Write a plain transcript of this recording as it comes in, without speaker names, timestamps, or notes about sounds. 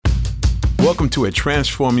Welcome to A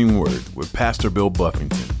Transforming Word with Pastor Bill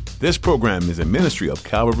Buffington. This program is a ministry of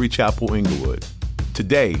Calvary Chapel, Inglewood.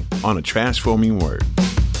 Today on A Transforming Word.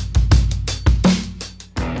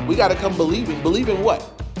 We got to come believing. Believing what?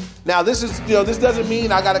 Now, this doesn't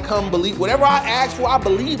mean I got to come believe. Whatever I ask for, I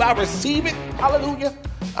believe, I receive it. Hallelujah.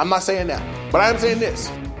 I'm not saying that. But I am saying this.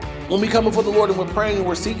 When we come before the Lord and we're praying and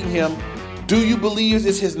we're seeking Him, do you believe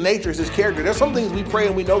it's His nature, it's His character? There's some things we pray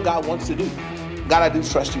and we know God wants to do. God, I do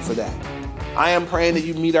trust you for that. I am praying that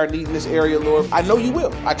you meet our need in this area, Lord. I know you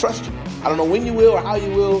will. I trust you. I don't know when you will or how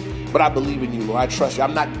you will, but I believe in you, Lord. I trust you.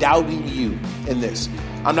 I'm not doubting you in this.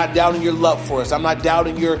 I'm not doubting your love for us. I'm not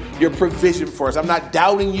doubting your provision for us. I'm not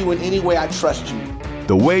doubting you in any way. I trust you.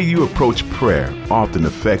 The way you approach prayer often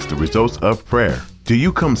affects the results of prayer. Do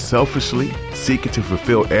you come selfishly, seeking to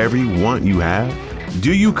fulfill every want you have?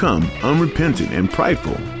 Do you come unrepentant and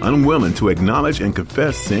prideful, unwilling to acknowledge and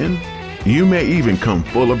confess sin? You may even come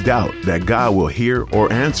full of doubt that God will hear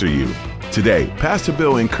or answer you. Today, Pastor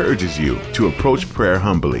Bill encourages you to approach prayer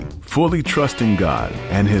humbly, fully trusting God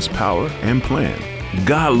and His power and plan.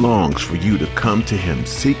 God longs for you to come to Him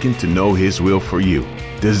seeking to know His will for you.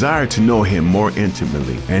 Desire to know Him more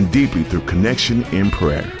intimately and deeply through connection in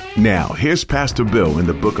prayer. Now, here's Pastor Bill in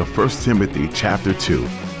the book of 1 Timothy chapter 2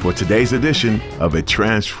 for today's edition of A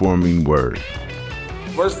Transforming Word.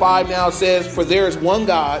 Verse 5 now says, "For there is one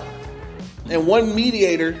God and one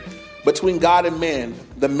mediator between God and man,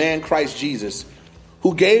 the man Christ Jesus,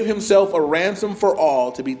 who gave himself a ransom for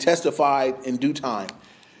all to be testified in due time."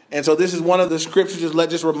 And so this is one of the scriptures that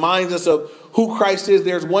just reminds us of who Christ is.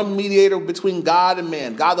 There's one mediator between God and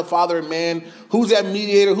man, God the Father and man. Who's that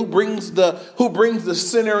mediator? Who brings the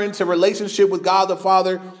sinner into relationship with God the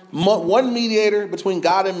Father? One mediator between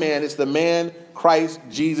God and man. It's the man Christ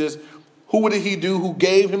Jesus. Who did he do? Who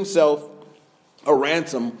gave himself a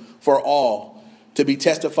ransom for all to be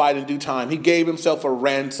testified in due time. He gave himself a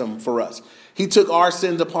ransom for us. He took our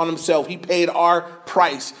sins upon himself. He paid our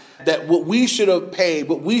price, that what we should have paid,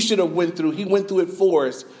 what we should have went through, he went through it for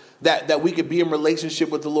us, that we could be in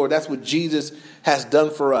relationship with the Lord. That's what Jesus has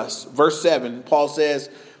done for us. Verse 7, Paul says,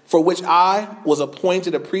 "For which I was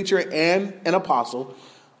appointed a preacher and an apostle."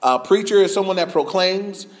 A preacher is someone that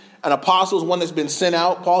proclaims. An apostle is one that's been sent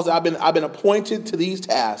out. Paul said, I've been appointed to these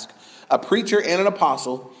tasks, a preacher and an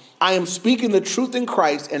apostle. I am speaking the truth in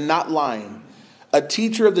Christ and not lying, a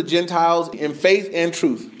teacher of the Gentiles in faith and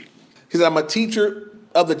truth. He said, I'm a teacher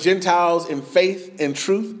of the Gentiles in faith and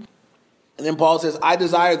truth. And then Paul says, I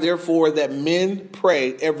desire therefore that men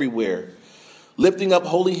pray everywhere, lifting up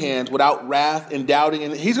holy hands without wrath and doubting.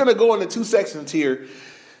 And he's going to go into two sections here.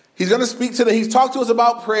 He's going to he's talked to us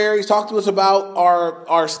about prayer. He's talked to us about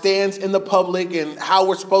our stance in the public and how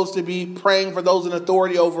we're supposed to be praying for those in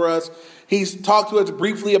authority over us. He's talked to us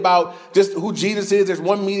briefly about just who Jesus is. There's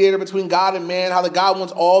one mediator between God and man, how the God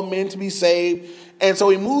wants all men to be saved. And so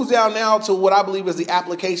he moves down now to what I believe is the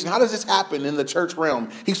application. How does this happen in the church realm?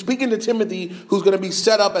 He's speaking to Timothy, who's going to be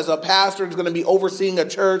set up as a pastor, who's going to be overseeing a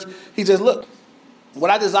church. He says, look, what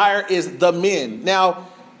I desire is the men. Now,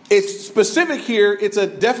 it's specific here. It's a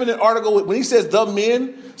definite article. When he says the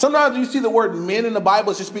men, sometimes you see the word men in the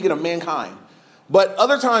Bible, it's just speaking of mankind. But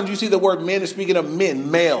other times you see the word men is speaking of men,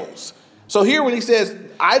 males. So here when he says,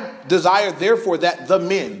 I desire therefore that the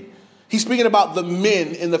men, he's speaking about the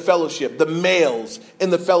men in the fellowship, the males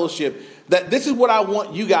in the fellowship, that this is what I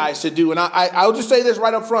want you guys to do. And I'll just say this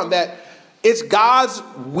right up front, that it's God's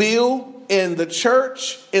will in the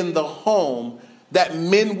church, in the home, that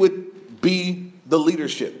men would be the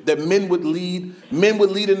leadership, that men would lead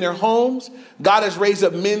in their homes. God has raised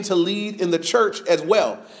up men to lead in the church as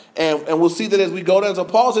well. And we'll see that as we go down. So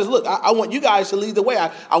Paul says, look, I want you guys to lead the way.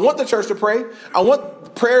 I want the church to pray. I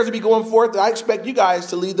want prayers to be going forth. I expect you guys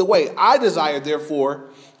to lead the way. I desire, therefore,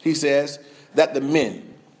 he says, that the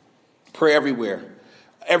men pray everywhere.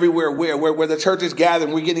 Everywhere where the church is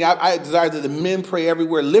gathering. I desire that the men pray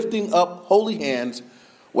everywhere, lifting up holy hands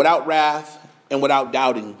without wrath and without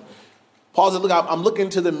doubting. Paul said, look, I'm looking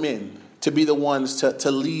to the men to be the ones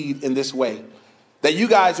to lead in this way. That you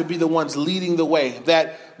guys would be the ones leading the way.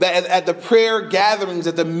 That at the prayer gatherings,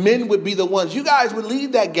 that the men would be the ones. You guys would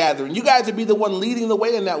lead that gathering. You guys would be the one leading the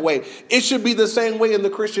way in that way. It should be the same way in the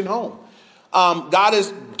Christian home. God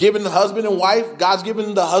has given the husband and wife. God's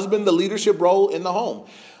given the husband the leadership role in the home.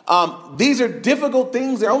 These are difficult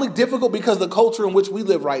things. They're only difficult because of the culture in which we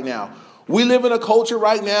live right now. We live in a culture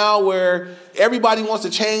right now where everybody wants to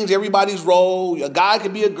change everybody's role. A guy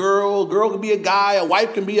can be a girl can be a guy, a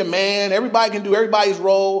wife can be a man. Everybody can do everybody's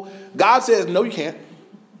role. God says, no, you can't.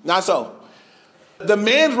 Not so. The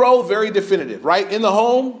man's role, very definitive, right? In the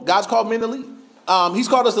home, God's called men to lead. He's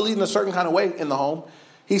called us to lead in a certain kind of way in the home.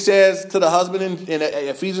 He says to the husband in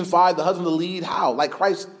Ephesians 5, the husband to lead how? Like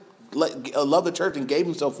Christ loved the church and gave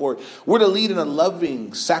himself for it. We're to lead in a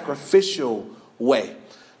loving, sacrificial way.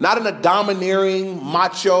 Not in a domineering,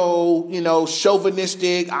 macho,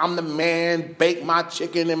 chauvinistic, I'm the man, bake my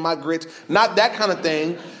chicken and my grits. Not that kind of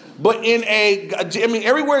thing. But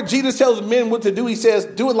everywhere Jesus tells men what to do, he says,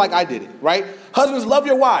 do it like I did it, right? Husbands, love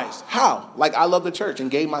your wives. How? Like I love the church and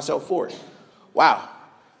gave myself for it. Wow.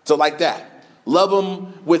 So like that. Love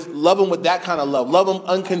them with that kind of love. Love them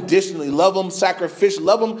unconditionally. Love them sacrificially.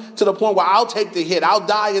 Love them to the point where I'll take the hit. I'll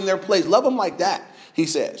die in their place. Love them like that, he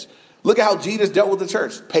says. Look at how Jesus dealt with the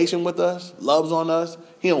church. Patient with us. Loves on us.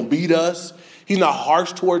 He don't beat us. He's not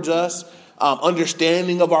harsh towards us.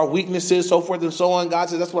 Understanding of our weaknesses, so forth and so on. God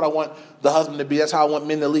says that's what I want the husband to be. That's how I want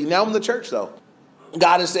men to lead. Now in the church, though,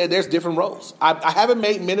 God has said there's different roles. I haven't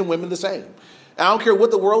made men and women the same. And I don't care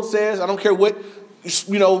what the world says. I don't care what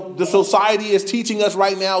the society is teaching us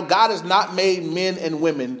right now. God has not made men and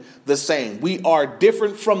women the same. We are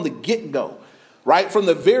different from the get-go, right? From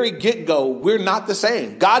the very get-go, we're not the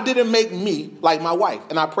same. God didn't make me like my wife,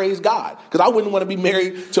 and I praise God, because I wouldn't want to be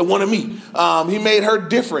married to one of me. He made her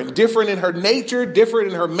different in her nature, different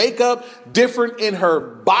in her makeup, different in her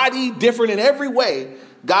body, different in every way.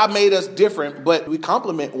 God made us different, but we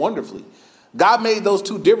complement wonderfully. God made those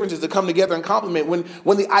two differences to come together and complement.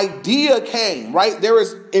 When the idea came, right, there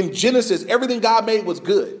was in Genesis, everything God made was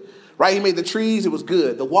good, right? He made the trees, it was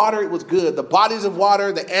good. The water, it was good. The bodies of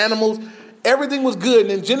water, the animals, everything was good.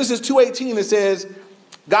 And in Genesis 2:18, it says,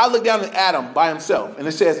 God looked down at Adam by himself. And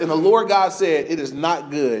it says, and the Lord God said, it is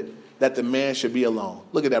not good that the man should be alone.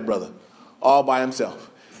 Look at that, brother, all by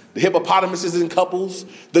himself. The hippopotamuses in couples,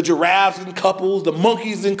 the giraffes in couples, the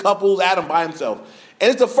monkeys in couples, Adam by himself. And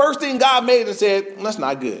it's the first thing God made and said, that's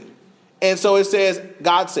not good. And so it says,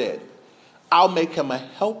 God said, I'll make him a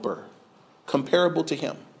helper comparable to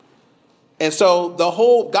him. And so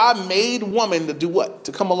God made woman to do what?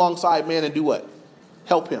 To come alongside man and do what?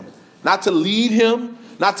 Help him. Not to lead him,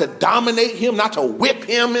 not to dominate him, not to whip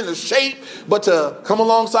him into shape, but to come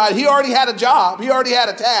alongside. He already had a job. He already had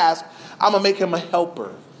a task. I'm going to make him a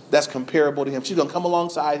helper that's comparable to him. She's going to come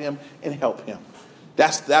alongside him and help him.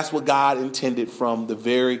 That's what God intended from the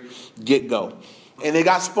very get-go. And it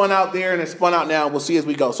got spun out there and it's spun out now. We'll see as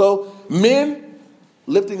we go. So men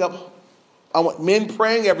lifting up, I want men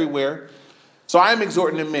praying everywhere. So I am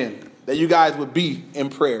exhorting the men that you guys would be in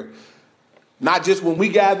prayer. Not just when we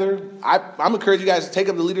gather. I'm encouraging you guys to take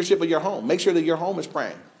up the leadership of your home. Make sure that your home is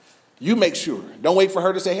praying. You make sure. Don't wait for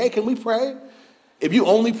her to say, hey, can we pray? If you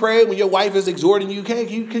only pray when your wife is exhorting you, can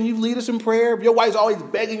you lead us in prayer? If your wife's always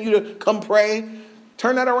begging you to come pray,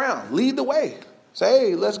 turn that around. Lead the way. Say,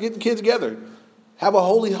 hey, let's get the kids together. Have a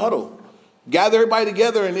holy huddle. Gather everybody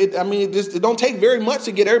together. And it don't take very much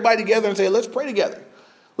to get everybody together and say, let's pray together.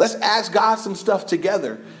 Let's ask God some stuff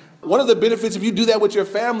together. One of the benefits if you do that with your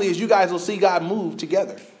family is you guys will see God move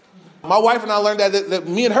together. My wife and I learned that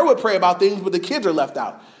me and her would pray about things, but the kids are left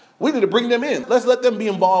out. We need to bring them in. Let's let them be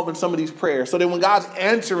involved in some of these prayers so that when God's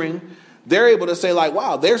answering, they're able to say like,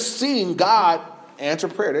 wow, they're seeing God answer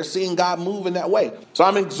prayer. They're seeing God move in that way. So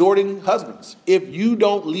I'm exhorting husbands. If you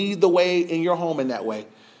don't lead the way in your home in that way,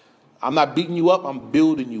 I'm not beating you up. I'm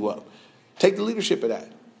building you up. Take the leadership of that.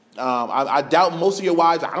 I doubt most of your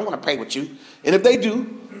wives, I don't want to pray with you. And if they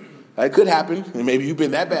do, it could happen. And maybe you've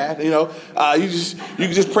been that bad. You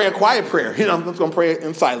can just pray a quiet prayer. I'm just going to pray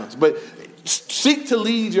in silence. But seek to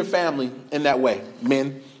lead your family in that way,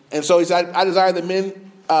 men. And so he said, I desire the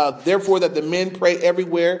men, therefore that the men pray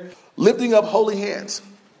everywhere, lifting up holy hands.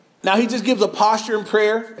 Now he just gives a posture in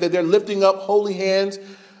prayer that they're lifting up holy hands.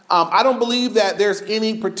 I don't believe that there's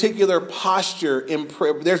any particular posture in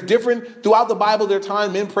prayer. There's different, throughout the Bible, there are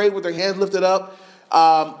times men pray with their hands lifted up.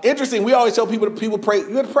 Interesting, we always tell people pray,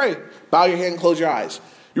 you have to pray. Bow your head and close your eyes.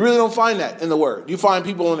 You really don't find that in the Word. You find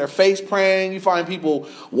people on their face praying. You find people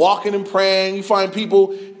walking and praying. You find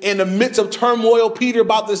people in the midst of turmoil. Peter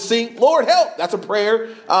about to sink. Lord, help. That's a prayer.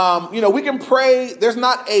 We can pray. There's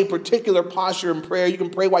not a particular posture in prayer. You can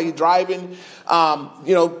pray while you're driving.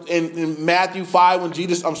 In Matthew 6, when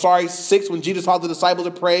Jesus taught the disciples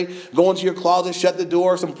to pray, go into your closet, shut the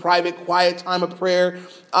door, some private, quiet time of prayer.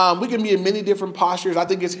 We can be in many different postures. I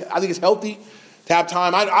think it's healthy to have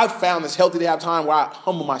time. I've found it's healthy to have time where I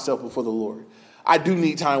humble myself before the Lord. I do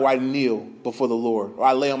need time where I kneel before the Lord or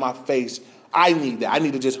I lay on my face. I need that. I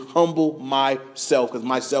need to just humble myself because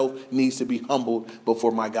myself needs to be humbled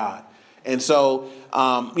before my God. And so,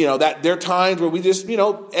 that there are times where we just, there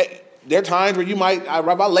are times where if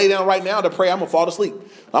I lay down right now to pray, I'm going to fall asleep.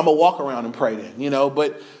 I'm going to walk around and pray then,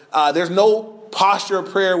 but there's no posture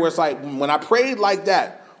of prayer where it's like when I prayed like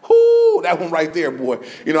that, Whoo, that one right there, boy.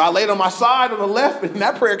 I laid on my side on the left and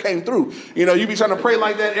that prayer came through. You be trying to pray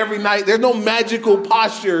like that every night. There's no magical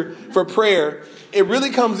posture for prayer. It really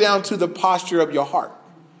comes down to the posture of your heart.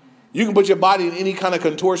 You can put your body in any kind of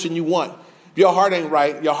contortion you want. If your heart ain't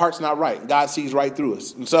right, your heart's not right. God sees right through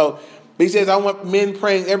us. And so he says, I want men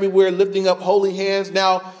praying everywhere, lifting up holy hands.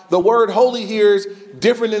 Now, the word holy here is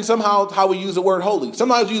different than somehow how we use the word holy.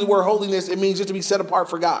 Sometimes we use the word holiness, it means just to be set apart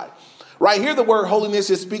for God. Right here, the word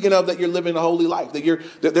holiness is speaking of that you're living a holy life,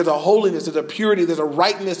 that there's a holiness, there's a purity, there's a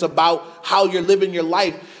rightness about how you're living your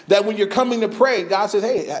life, that when you're coming to pray, God says,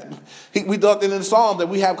 hey, we thought in the Psalm that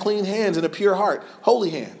we have clean hands and a pure heart,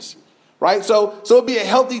 holy hands, right? So it'd be a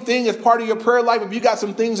healthy thing as part of your prayer life. If you got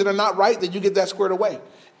some things that are not right, then you get that squared away.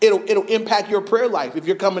 It'll impact your prayer life if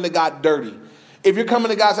you're coming to God dirty. If you're coming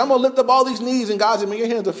to God, say, I'm going to lift up all these knees, and God says, man, your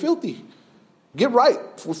hands are filthy. Get right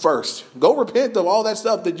first. Go repent of all that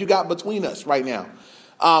stuff that you got between us right now.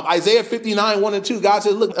 Isaiah 59, 1 and 2, God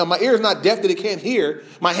says, look, my ear is not deaf that it can't hear.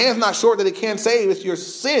 My hand's not short that it can't save. It's your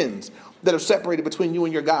sins that have separated between you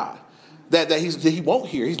and your God. That he won't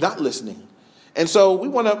hear. He's not listening. And so we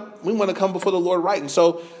want to come before the Lord right. And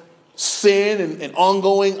so sin and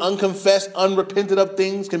ongoing, unconfessed, unrepented of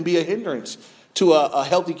things can be a hindrance to a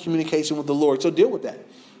healthy communication with the Lord. So deal with that.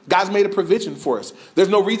 God's made a provision for us. There's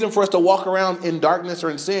no reason for us to walk around in darkness or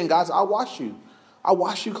in sin. God says, I'll wash you. I'll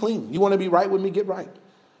wash you clean. You want to be right with me? Get right.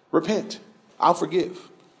 Repent. I'll forgive.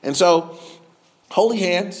 And so, holy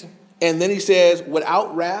hands. And then he says,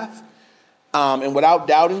 without wrath and without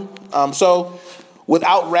doubting. So,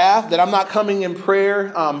 without wrath, that I'm not coming in prayer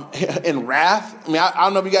in wrath. I mean, I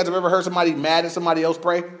don't know if you guys have ever heard somebody mad at somebody else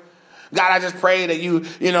pray. God, I just pray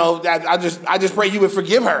that I just pray you would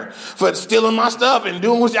forgive her for stealing my stuff and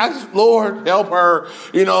doing what Lord, help her.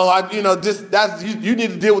 You need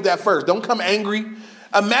to deal with that first. Don't come angry.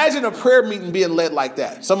 Imagine a prayer meeting being led like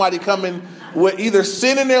that. Somebody coming with either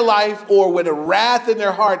sin in their life or with a wrath in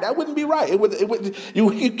their heart. That wouldn't be right.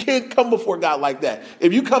 You can't come before God like that.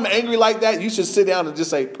 If you come angry like that, you should sit down and just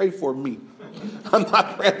say, pray for me. I'm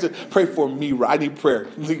not praying to pray for me. I need prayer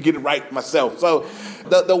to get it right myself. So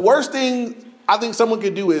the worst thing I think someone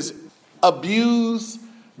could do is abuse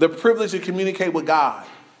the privilege to communicate with God,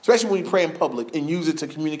 especially when you pray in public, and use it to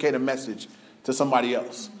communicate a message to somebody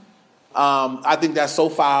else. I think that's so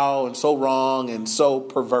foul and so wrong and so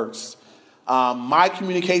perverse. My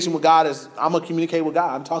communication with God is I'm going to communicate with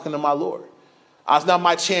God. I'm talking to my Lord. It's not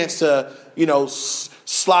my chance to,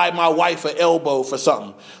 slide my wife an elbow for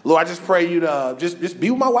something. Lord, I just pray you to just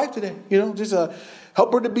be with my wife today. Just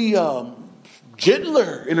help her to be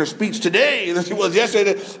gentler in her speech today than she was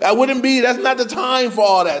yesterday. That's not the time for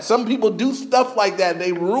all that. Some people do stuff like that. And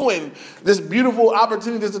they ruin this beautiful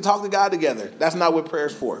opportunity just to talk to God together. That's not what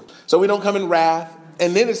prayer's for. So we don't come in wrath.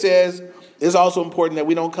 And then it says, it's also important that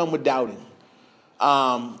we don't come with doubting.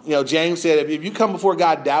 James said, if you come before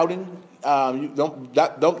God doubting,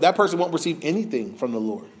 that person won't receive anything from the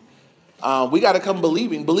Lord. We got to come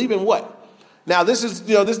believing. Believe in what? Now, this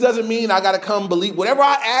doesn't mean I got to come believe. Whatever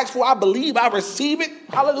I ask for, I believe, I receive it.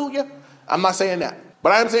 Hallelujah. I'm not saying that.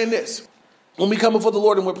 But I am saying this. When we come before the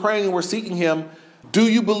Lord and we're praying and we're seeking him, do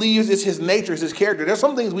you believe it's his nature, it's his character? There's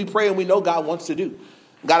some things we pray and we know God wants to do.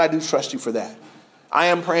 God, I do trust you for that. I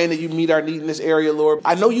am praying that you meet our need in this area, Lord.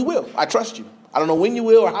 I know you will. I trust you. I don't know when you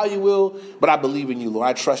will or how you will, but I believe in you, Lord.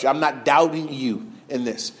 I trust you. I'm not doubting you in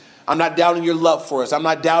this. I'm not doubting your love for us. I'm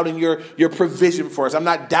not doubting your provision for us. I'm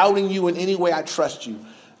not doubting you in any way. I trust you.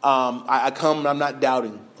 I come and I'm not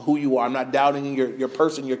doubting who you are. I'm not doubting your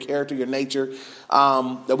person, your character, your nature.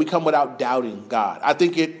 That we come without doubting God. I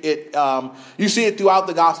think you see it throughout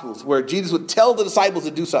the Gospels where Jesus would tell the disciples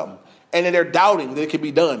to do something and then they're doubting that it can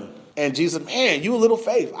be done. And Jesus, man, you a little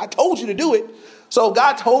faith. I told you to do it. So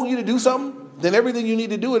God told you to do something, then everything you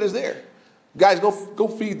need to do it is there. Guys, go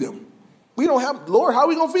feed them. We don't have, Lord, how are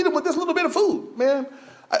we going to feed them with this little bit of food? Man,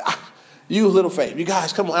 you little faith. You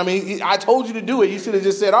guys, come on. I mean, I told you to do it. You should have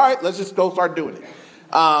just said, all right, let's just go start doing it.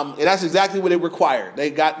 And that's exactly what it required. They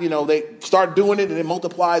they started doing it and it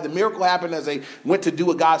multiplied. The miracle happened as they went to do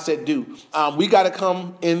what God said do. We got to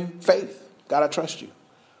come in faith. God, I trust you.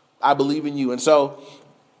 I believe in you. And so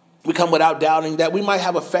we come without doubting that we might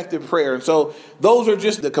have effective prayer. And so those are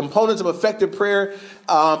just the components of effective prayer.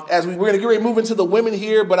 As we're going to get ready to move into the women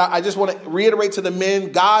here, but I just want to reiterate to the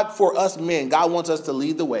men, God, for us men, God wants us to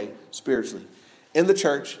lead the way spiritually in the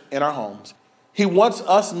church, in our homes. He wants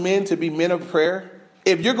us men to be men of prayer.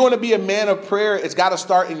 If you're going to be a man of prayer, it's got to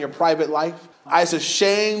start in your private life. It's a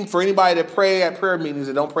shame for anybody to pray at prayer meetings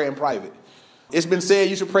and don't pray in private. It's been said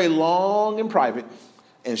you should pray long in private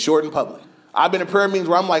and short in public. I've been in prayer meetings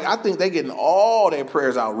where I'm like, I think they're getting all their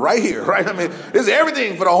prayers out right here, right? I mean, this is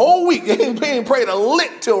everything for the whole week. They ain't prayed a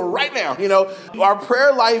lick till right now, Our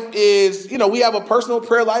prayer life is, we have a personal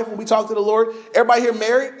prayer life when we talk to the Lord. Everybody here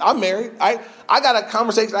married? I'm married. I got a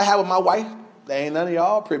conversation I have with my wife that ain't none of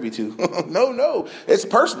y'all privy to. No. It's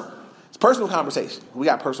personal. It's a personal conversation. We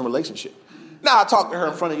got a personal relationship. Now, I talk to her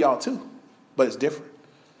in front of y'all too, but it's different.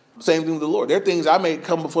 Same thing with the Lord. There are things I may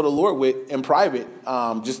come before the Lord with in private,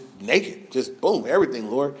 just naked, just boom,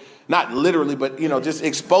 everything, Lord. Not literally, but, just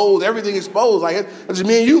exposed, everything exposed. Like, it's just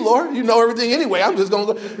me and you, Lord. You know everything anyway. I'm just going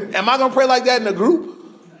to go. Am I going to pray like that in a group?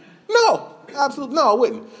 No, absolutely. No, I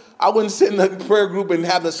wouldn't. I wouldn't sit in a prayer group and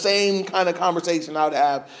have the same kind of conversation I would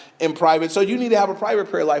have in private. So you need to have a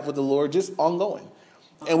private prayer life with the Lord, just ongoing.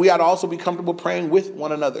 And we ought to also be comfortable praying with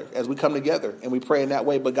one another as we come together and we pray in that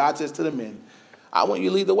way. But God says to the men, I want you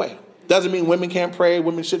to lead the way. Doesn't mean women can't pray.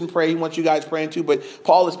 Women shouldn't pray. He wants you guys praying too. But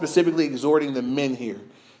Paul is specifically exhorting the men here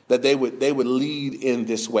that they would lead in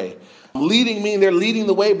this way. Leading means they're leading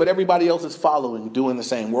the way, but everybody else is following, doing the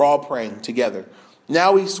same. We're all praying together.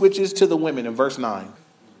 Now he switches to the women in verse 9.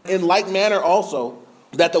 In like manner also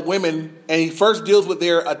that the women, and he first deals with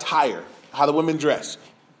their attire, how the women dress,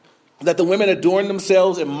 that the women adorn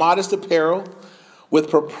themselves in modest apparel with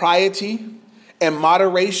propriety and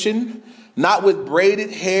moderation, not with braided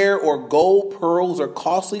hair or gold pearls or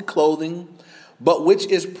costly clothing, but which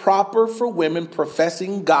is proper for women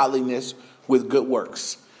professing godliness with good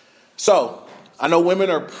works. So, I know women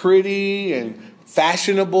are pretty and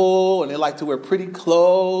fashionable, and they like to wear pretty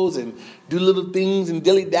clothes and do little things and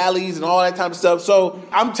dilly-dallies and all that type of stuff. So,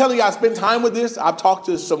 I'm telling you, I spend time with this. I've talked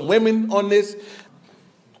to some women on this.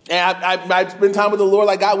 And I spend time with the Lord,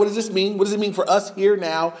 like, God, what does this mean? What does it mean for us here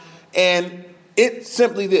now? And it's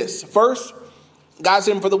simply this. First, God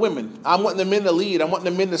said for the women, I'm wanting the men to lead. I'm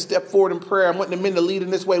wanting the men to step forward in prayer. I'm wanting the men to lead in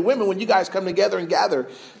this way. Women, when you guys come together and gather,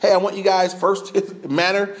 hey, I want you guys first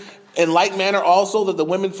in like manner also that the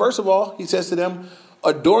women, first of all, he says to them,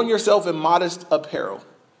 adorn yourself in modest apparel.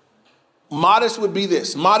 Modest would be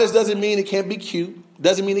this. Modest doesn't mean it can't be cute.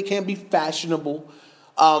 Doesn't mean it can't be fashionable.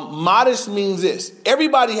 Modest means this.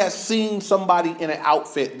 Everybody has seen somebody in an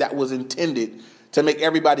outfit that was intended to make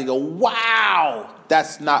everybody go, wow,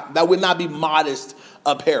 that would not be modest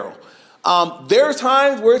apparel. There's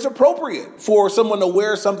times where it's appropriate for someone to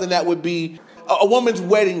wear something that would be a woman's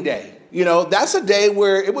wedding day. That's a day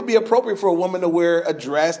where it would be appropriate for a woman to wear a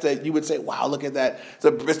dress that you would say, wow, look at that.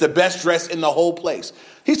 It's the best dress in the whole place.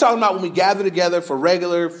 He's talking about when we gather together for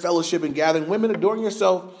regular fellowship and gathering, women, adorn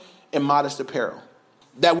yourself in modest apparel.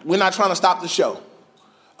 That we're not trying to stop the show.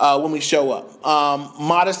 When we show up.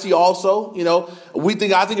 Modesty also,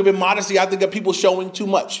 I think of it modesty, I think of people showing too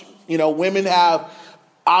much. Women have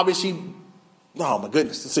obviously, oh my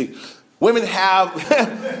goodness, let's see. Women have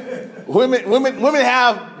women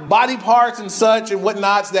have body parts and such and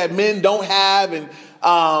whatnots that men don't have. And,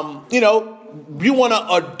 you want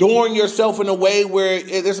to adorn yourself in a way where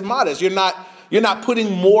it's modest. You're not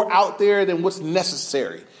putting more out there than what's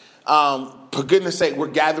necessary. For goodness sake, we're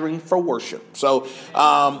gathering for worship. So,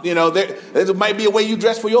 there might be a way you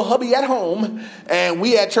dress for your hubby at home, and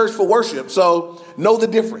we at church for worship. So know the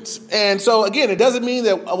difference. And so, again, it doesn't mean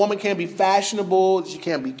that a woman can't be fashionable, she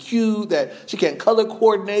can't be cute, that she can't color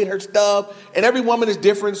coordinate her stuff. And every woman is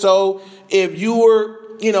different. So if you were,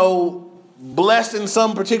 blessed in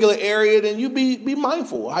some particular area, then you be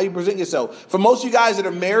mindful how you present yourself. For most of you guys that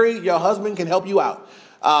are married, your husband can help you out.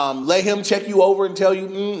 Let him check you over and tell you,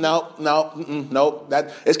 no,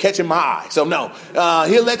 that is catching my eye. So no,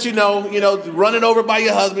 he'll let you know, run it over by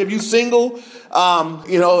your husband. If you're single,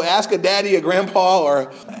 ask a daddy, a grandpa,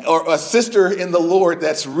 or a sister in the Lord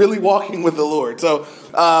that's really walking with the Lord. So,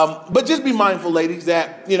 but just be mindful, ladies,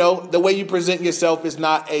 that, the way you present yourself is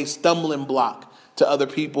not a stumbling block to other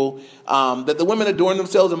people, that the women adorn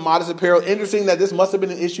themselves in modest apparel. Interesting that this must have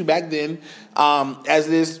been an issue back then, as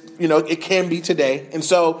it is, it can be today. And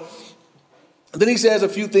so then he says a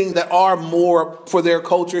few things that are more for their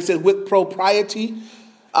culture. It says with propriety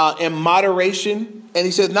and moderation. And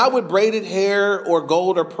he says not with braided hair or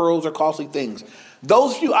gold or pearls or costly things.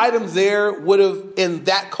 Those few items there would have, in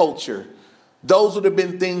that culture, those would have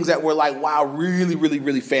been things that were like, wow, really, really,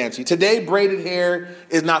 really fancy. Today, braided hair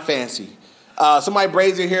is not fancy. Somebody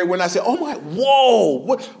braids their hair when I say, oh my, whoa,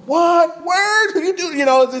 what, where do you do?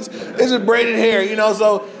 It's just braided hair,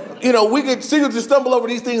 so, we could just stumble over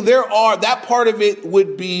these things. That part of it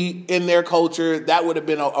would be in their culture. That would have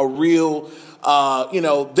been a real,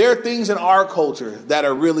 there are things in our culture that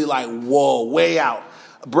are really like, whoa, way out.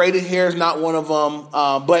 Braided hair is not one of them.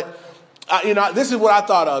 But this is what I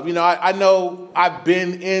thought of. I know I've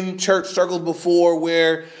been in church circles before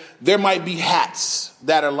where there might be hats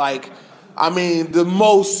that are like, the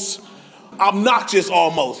most obnoxious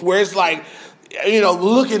almost, where it's like,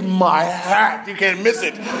 look at my hat. You can't miss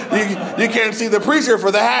it. You can't see the preacher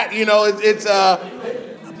for the hat.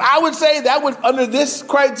 I would say that would, under this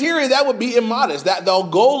criteria, that would be immodest. That the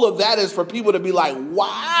goal of that is for people to be like,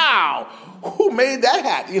 wow, who made that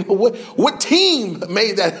hat? What team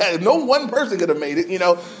made that hat? No one person could have made it,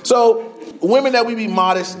 So women, that we be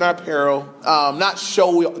modest in our apparel,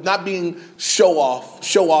 not being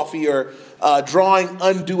show-offy or drawing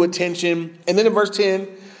undue attention. And then in verse 10,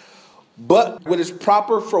 but what is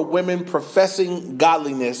proper for women professing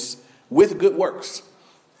godliness with good works.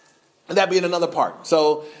 And that being another part.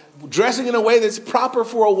 So dressing in a way that's proper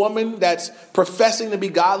for a woman that's professing to be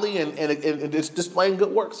godly and it's displaying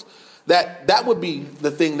good works. That would be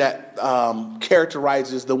the thing that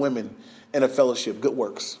characterizes the women in a fellowship, good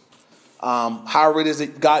works. However it is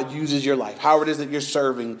that God uses your life, however it is that you're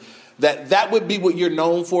serving, that would be what you're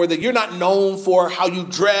known for, that you're not known for how you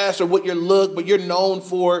dress or what you look, but you're known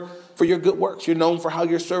for your good works. You're known for how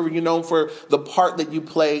you're serving. You're known for the part that you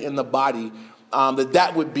play in the body.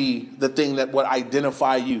 That would be the thing that would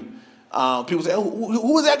identify you. People say,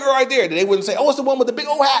 who is that girl right there? They wouldn't say, it's the one with the big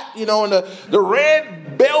old hat, and the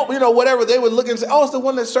red belt, whatever. They would look and say, it's the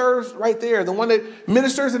one that serves right there, the one that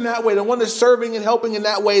ministers in that way, the one that's serving and helping in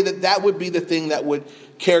that way. That would be the thing that would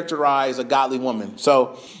characterize a godly woman.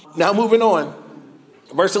 So now moving on,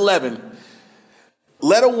 verse 11,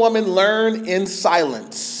 let a woman learn in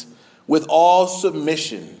silence with all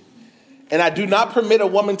submission. And I do not permit a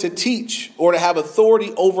woman to teach or to have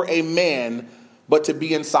authority over a man, but to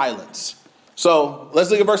be in silence. So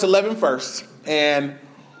let's look at verse 11 first. And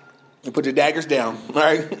you put your daggers down. All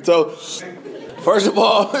right. So first of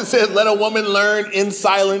all, it says, let a woman learn in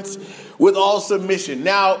silence with all submission.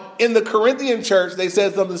 Now, in the Corinthian church, they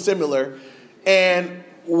said something similar. And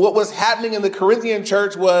what was happening in the Corinthian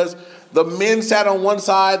church was the men sat on one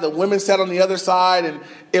side, the women sat on the other side. And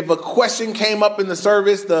if a question came up in the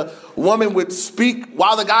service, the woman would speak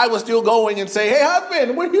while the guy was still going and say, hey,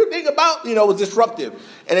 husband, what do you think about, it was disruptive.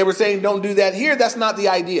 And they were saying, don't do that here. That's not the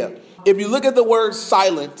idea. If you look at the word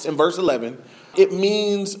silence in verse 11, it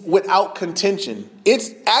means without contention.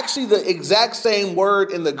 It's actually the exact same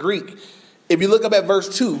word in the Greek. If you look up at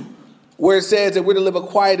verse 2, where it says that we're to live a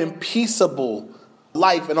quiet and peaceable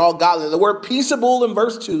life in all godliness. The word peaceable in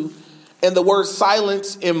verse 2 and the word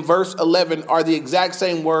silence in verse 11 are the exact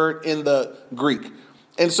same word in the Greek.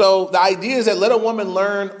 And so the idea is that let a woman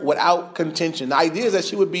learn without contention. The idea is that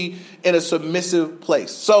she would be in a submissive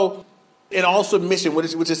place. So in all submission,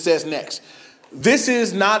 which it says next, this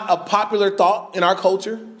is not a popular thought in our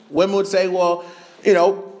culture. Women would say, well,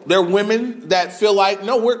 there are women that feel like,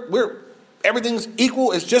 no, we're everything's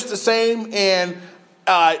equal. It's just the same. And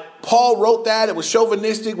Paul wrote that. It was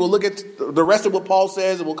chauvinistic. We'll look at the rest of what Paul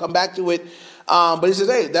says and we'll come back to it. But he says,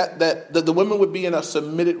 hey, that the women would be in a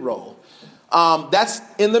submitted role. That's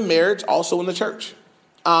in the marriage, also in the church.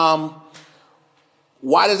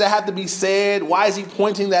 Why does that have to be said? Why is he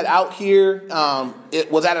pointing that out here?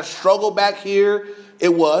 Was that a struggle back here?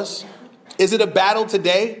 It was. Is it a battle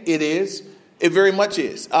today? It is. It very much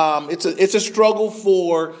is. It's a struggle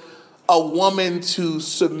for a woman to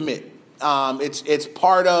submit. It's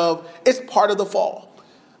part of the fall.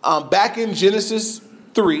 Back in Genesis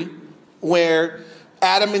 3, where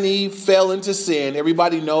Adam and Eve fell into sin,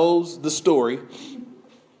 everybody knows the story.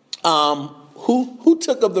 Who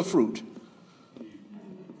took of the fruit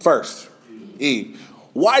first? Eve.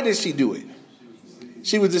 Why did she do it?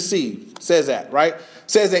 She was deceived. Says that, right?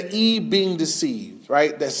 Says that Eve being deceived,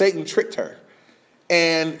 right? That Satan tricked her.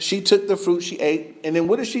 And she took the fruit, she ate. And then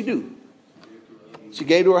what did she do? She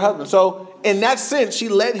gave to her husband. So in that sense, she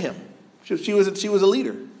led him. She was a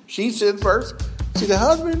leader. She said first. She said,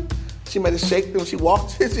 husband. She made a shake him. She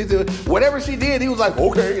walked. She said, whatever she did, he was like,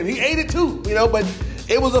 okay. And he ate it too, but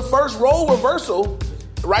it was a first role reversal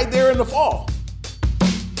right there in the fall.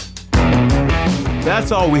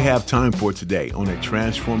 That's all we have time for today on A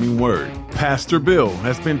Transforming Word. Pastor Bill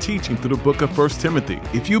has been teaching through the book of 1 Timothy.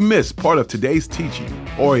 If you missed part of today's teaching,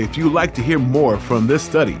 or if you'd like to hear more from this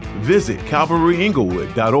study, visit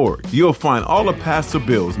CalvaryInglewood.org. You'll find all of Pastor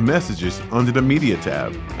Bill's messages under the Media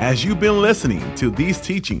tab. As you've been listening to these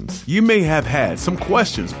teachings, you may have had some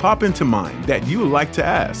questions pop into mind that you would like to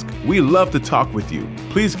ask. We love to talk with you.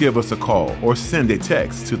 Please give us a call or send a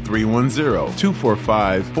text to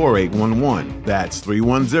 310-245-4811. That's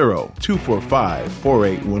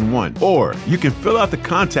 310-245-4811. Or Or you can fill out the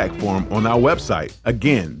contact form on our website.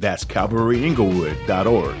 Again, that's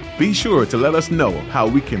calvaryinglewood.org. Be sure to let us know how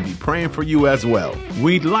we can be praying for you as well.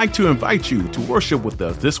 We'd like to invite you to worship with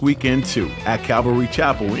us this weekend too at Calvary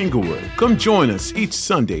Chapel, Inglewood. Come join us each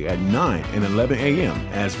Sunday at 9 and 11 a.m.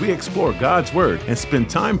 as we explore God's Word and spend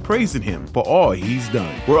time praising Him for all He's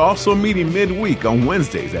done. We're also meeting midweek on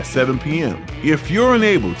Wednesdays at 7 p.m. If you're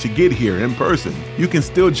unable to get here in person, you can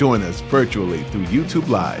still join us virtually through YouTube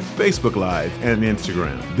Live, Facebook Live, and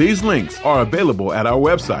Instagram. These links are available at our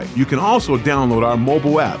website. You can also download our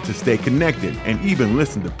mobile app to stay connected and even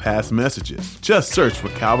listen to past messages. Just search for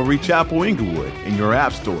Calvary Chapel Inglewood in your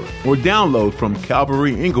app store or download from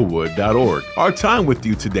calvaryinglewood.org. Our time with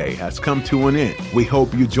you today has come to an end. We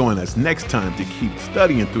hope you join us next time to keep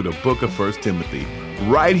studying through the book of 1 Timothy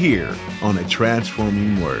right here on A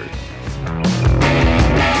Transforming Word.